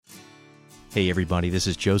Hey everybody, this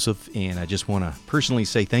is Joseph, and I just want to personally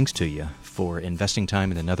say thanks to you for investing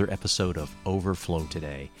time in another episode of Overflow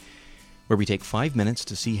Today, where we take 5 minutes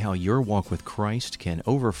to see how your walk with Christ can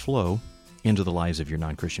overflow into the lives of your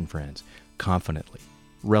non-Christian friends, confidently,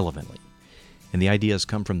 relevantly. And the ideas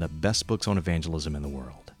come from the best books on evangelism in the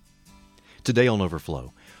world. Today on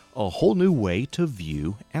Overflow, a whole new way to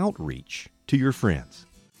view outreach to your friends.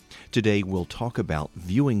 Today we'll talk about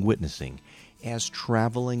viewing witnessing as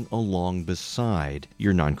traveling along beside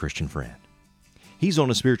your non-Christian friend. He's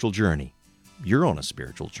on a spiritual journey. You're on a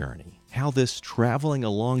spiritual journey. How this traveling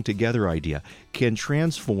along together idea can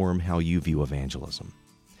transform how you view evangelism.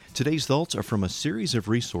 Today's thoughts are from a series of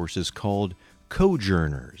resources called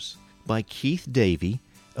Cojourners by Keith Davey,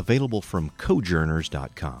 available from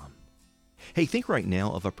cojourners.com. Hey, think right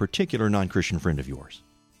now of a particular non-Christian friend of yours.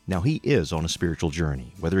 Now, he is on a spiritual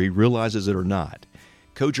journey, whether he realizes it or not.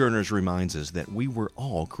 Cojourners reminds us that we were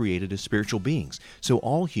all created as spiritual beings, so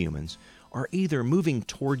all humans are either moving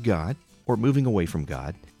toward God or moving away from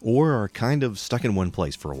God, or are kind of stuck in one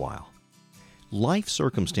place for a while. Life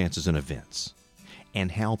circumstances and events,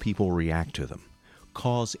 and how people react to them,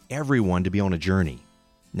 cause everyone to be on a journey.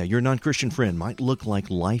 Now, your non-Christian friend might look like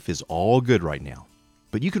life is all good right now,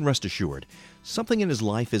 but you can rest assured something in his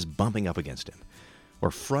life is bumping up against him,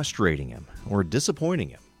 or frustrating him, or disappointing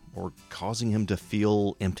him, or causing him to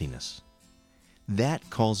feel emptiness. That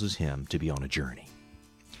causes him to be on a journey.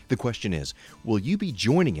 The question is, will you be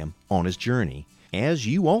joining him on his journey as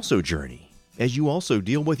you also journey, as you also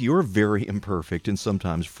deal with your very imperfect and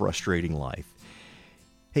sometimes frustrating life?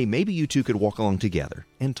 Hey, maybe you two could walk along together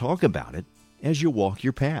and talk about it as you walk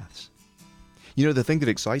your paths. You know, the thing that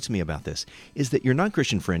excites me about this is that your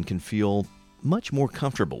non-Christian friend can feel much more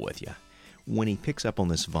comfortable with you when he picks up on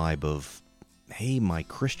this vibe of, hey, my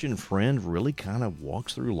Christian friend really kind of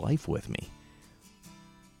walks through life with me.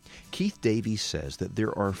 Keith Davies says that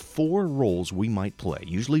there are 4 roles we might play,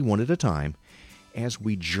 usually one at a time, as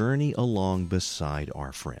we journey along beside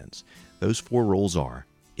our friends. Those 4 roles are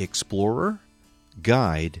explorer,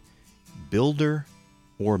 guide, builder,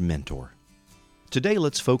 or mentor. Today,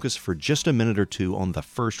 let's focus for just a minute or two on the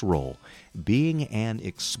first role, being an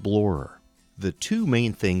explorer. The 2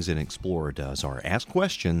 main things an explorer does are ask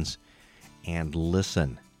questions and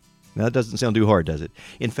listen. Now, that doesn't sound too hard, does it?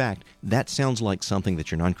 In fact, that sounds like something that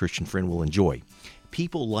your non-Christian friend will enjoy.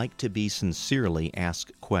 People like to be sincerely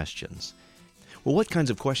asked questions. Well, what kinds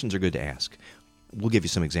of questions are good to ask? We'll give you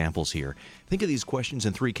some examples here. Think of these questions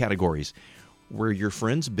in 3 categories: where your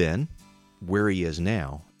friend's been, where he is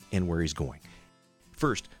now, and where he's going.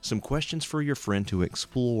 First, some questions for your friend to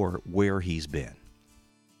explore where he's been.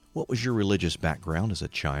 What was your religious background as a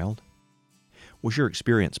child? Was your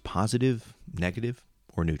experience positive, negative,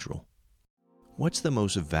 or neutral? What's the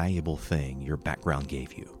most valuable thing your background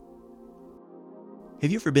gave you? Have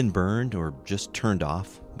you ever been burned or just turned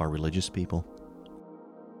off by religious people?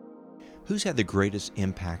 Who's had the greatest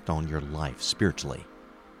impact on your life spiritually?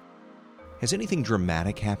 Has anything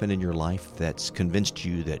dramatic happened in your life that's convinced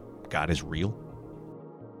you that God is real?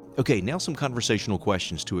 Okay, now some conversational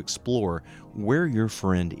questions to explore where your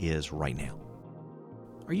friend is right now.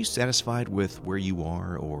 Are you satisfied with where you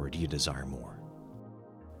are, or do you desire more?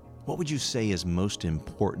 What would you say is most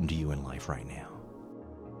important to you in life right now?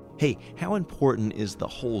 Hey, how important is the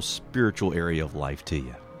whole spiritual area of life to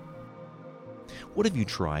you? What have you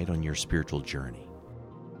tried on your spiritual journey?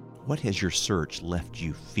 What has your search left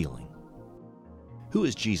you feeling? Who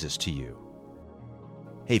is Jesus to you?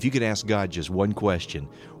 Hey, if you could ask God just one question,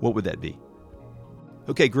 what would that be?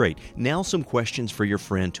 Okay, great. Now some questions for your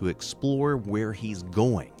friend to explore where he's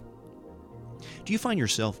going. Do you find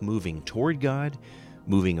yourself moving toward God,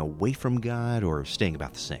 moving away from God, or staying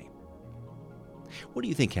about the same? What do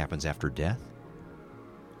you think happens after death?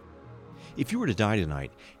 If you were to die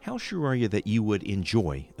tonight, how sure are you that you would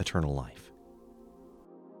enjoy eternal life?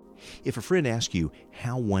 If a friend asked you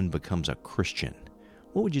how one becomes a Christian,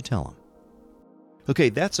 what would you tell them? Okay,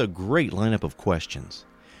 that's a great lineup of questions.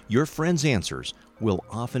 Your friend's answers will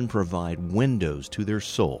often provide windows to their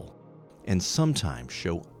soul and sometimes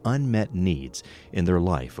show unmet needs in their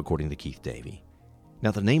life, according to Keith Davey.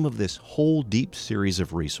 Now, the name of this whole deep series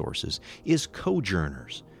of resources is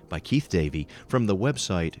Cojourners by Keith Davey from the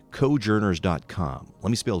website cojourners.com. Let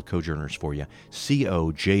me spell Cojourners for you.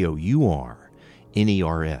 Cojourners.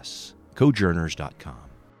 Cojourners.com.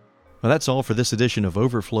 Well, that's all for this edition of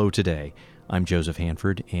Overflow Today. I'm Joseph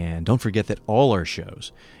Hanford, and don't forget that all our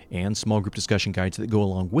shows and small group discussion guides that go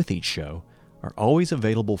along with each show are always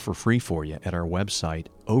available for free for you at our website,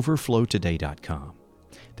 overflowtoday.com.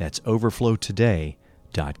 That's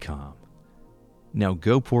overflowtoday.com. Now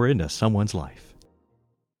go pour into someone's life.